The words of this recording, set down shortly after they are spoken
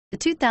The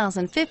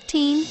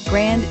 2015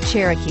 Grand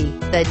Cherokee.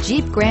 The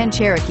Jeep Grand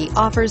Cherokee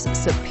offers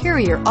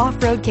superior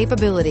off-road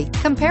capability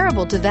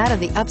comparable to that of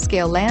the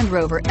upscale Land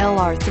Rover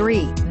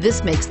LR3.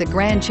 This makes the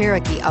Grand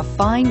Cherokee a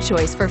fine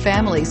choice for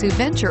families who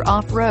venture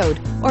off-road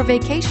or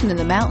vacation in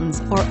the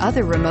mountains or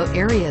other remote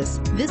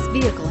areas. This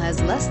vehicle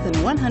has less than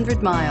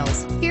 100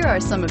 miles. Here are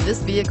some of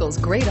this vehicle's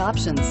great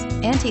options: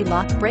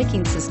 anti-lock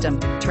braking system,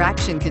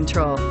 traction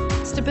control,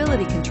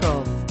 stability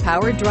control,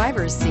 power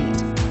driver's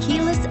seat,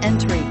 keyless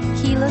entry,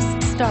 keyless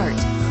start,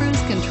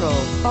 cruise control,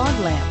 fog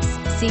lamps,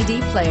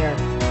 CD player,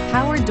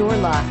 power door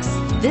locks.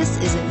 This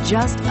isn't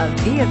just a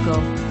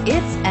vehicle,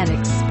 it's an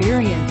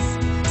experience.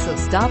 So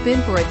stop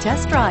in for a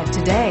test drive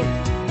today.